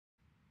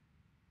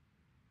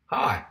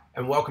Hi,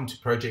 and welcome to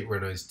Project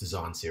Reno's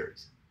design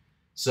series.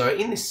 So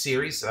in this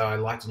series, I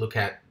like to look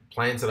at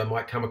plans that I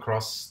might come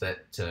across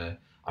that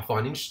I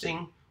find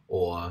interesting,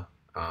 or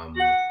um,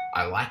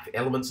 I like the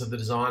elements of the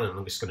design, and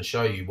I'm just going to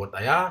show you what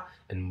they are,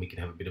 and we can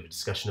have a bit of a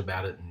discussion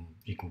about it, and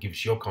you can give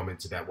us your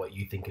comments about what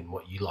you think and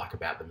what you like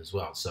about them as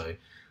well. So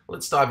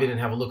let's dive in and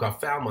have a look. I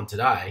found one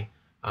today.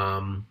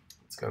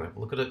 Let's go and have a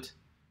look at it.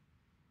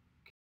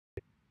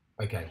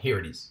 Okay, here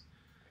it is.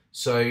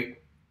 So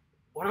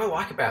what I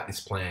like about this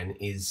plan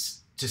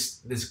is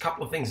just there's a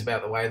couple of things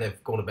about the way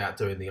they've gone about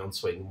doing the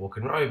ensuite and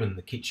walk-in robe and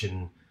the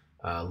kitchen,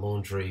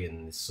 laundry,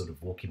 and this sort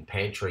of walk-in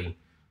pantry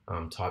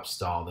type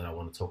style that I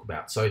want to talk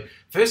about. So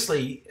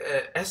firstly,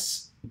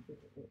 as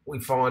we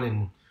find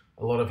in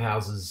a lot of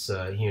houses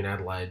here in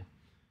Adelaide,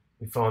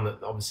 we find that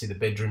obviously the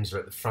bedrooms are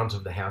at the front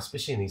of the house,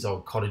 especially in these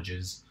old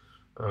cottages.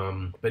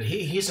 But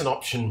here's an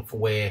option for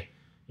where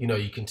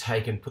you can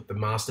take and put the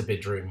master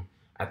bedroom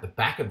at the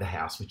back of the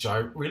house, which I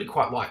really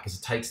quite like because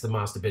it takes the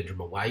master bedroom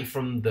away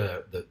from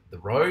the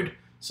road,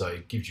 so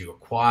it gives you a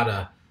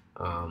quieter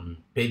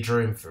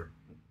bedroom for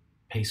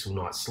a peaceful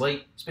night's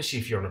sleep, especially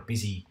if you're on a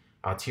busy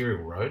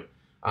arterial road.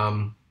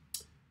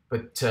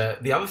 But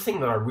the other thing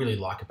that I really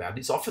like about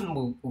it is often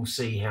we'll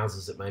see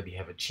houses that maybe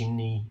have a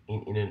chimney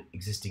in an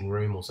existing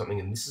room or something,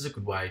 and this is a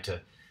good way to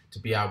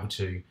be able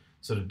to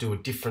sort of do a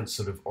different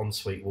sort of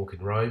ensuite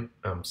walk-in robe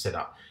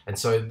setup. And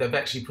so they've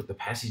actually put the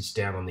passage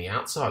down on the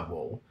outside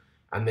wall,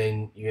 and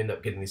then you end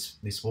up getting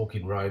this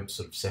walk-in robe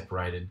sort of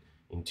separated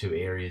in two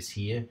areas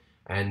here,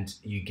 and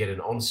you get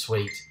an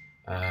ensuite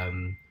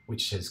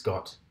which has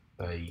got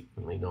a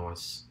really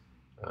nice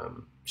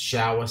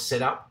shower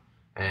setup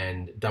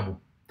and double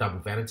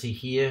vanity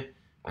here,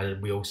 and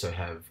we also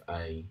have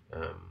a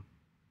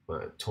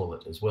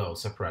toilet as well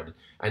separated,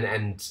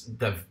 and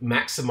they've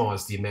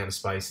maximized the amount of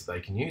space that they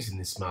can use in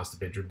this master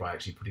bedroom by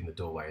actually putting the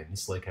doorway in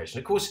this location.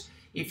 Of course,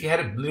 if you had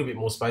a little bit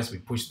more space, we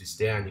push this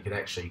down, you could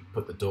actually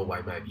put the doorway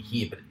maybe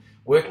here, but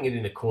working it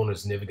in a corner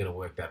is never going to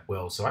work that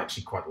well. So I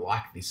actually quite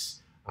like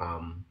this. I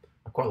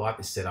quite like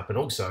this setup, and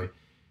also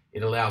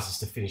it allows us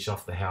to finish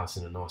off the house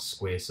in a nice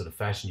square sort of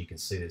fashion. You can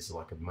see there's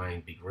like a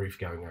main big roof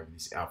going over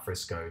this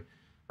alfresco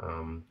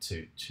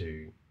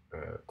to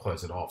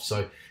close it off.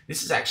 So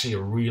this is actually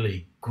a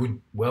really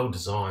good,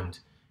 well-designed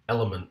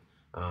element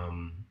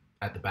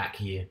at the back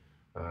here,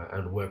 and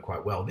it'll work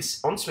quite well. This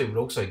ensuite would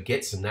also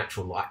get some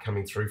natural light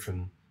coming through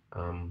from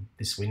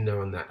this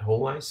window and that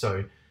hallway.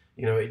 So,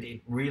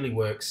 it really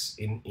works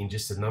in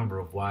just a number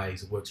of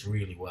ways. It works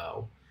really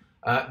well.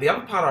 The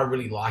other part I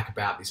really like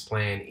about this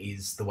plan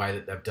is the way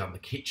that they've done the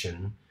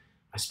kitchen.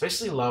 I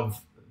especially love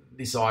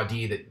this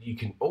idea that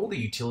all the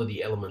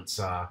utility elements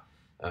are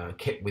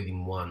kept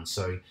within one.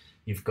 So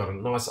you've got a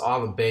nice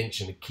island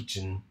bench and a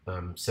kitchen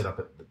set up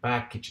at the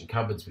back, kitchen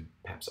cupboards with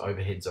perhaps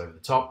overheads over the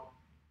top,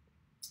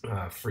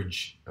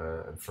 fridge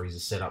and freezer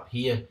set up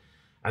here.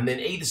 And then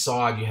either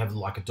side you have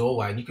like a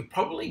doorway, and you could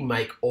probably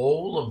make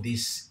all of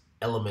this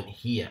element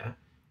here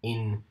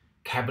in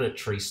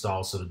cabinetry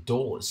style sort of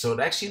doors. So it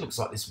actually looks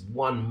like this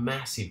one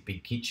massive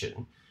big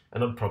kitchen,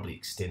 and I'd probably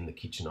extend the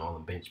kitchen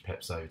island bench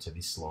perhaps over to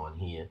this line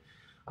here.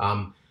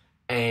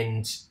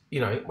 And,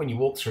 when you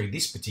walk through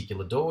this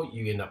particular door,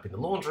 you end up in the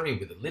laundry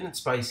with a linen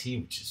space here,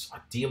 which is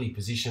ideally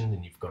positioned,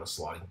 and you've got a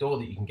sliding door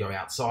that you can go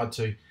outside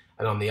to.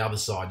 And on the other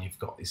side, you've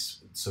got this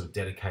sort of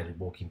dedicated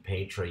walk-in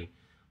pantry,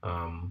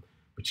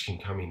 which can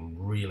come in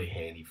really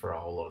handy for a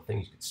whole lot of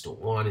things. You can store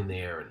wine in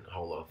there and a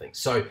whole lot of things.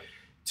 So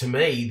to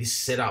me, this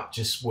setup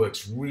just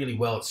works really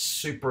well. It's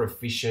super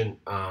efficient,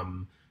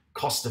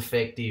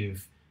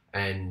 cost-effective,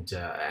 and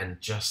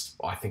just,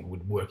 I think,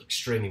 would work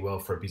extremely well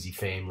for a busy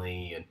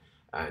family, and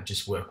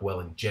just work well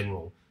in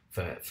general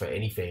for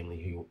any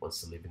family who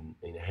wants to live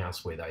in a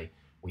house where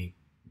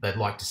they'd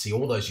like to see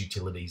all those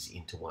utilities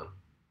into one.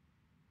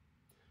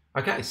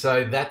 Okay,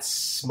 so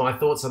that's my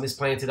thoughts on this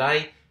plan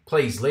today.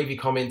 Please leave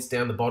your comments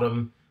down the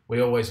bottom.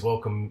 We always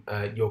welcome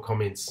your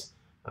comments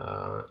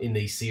in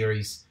these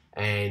series,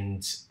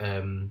 and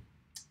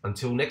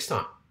until next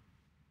time.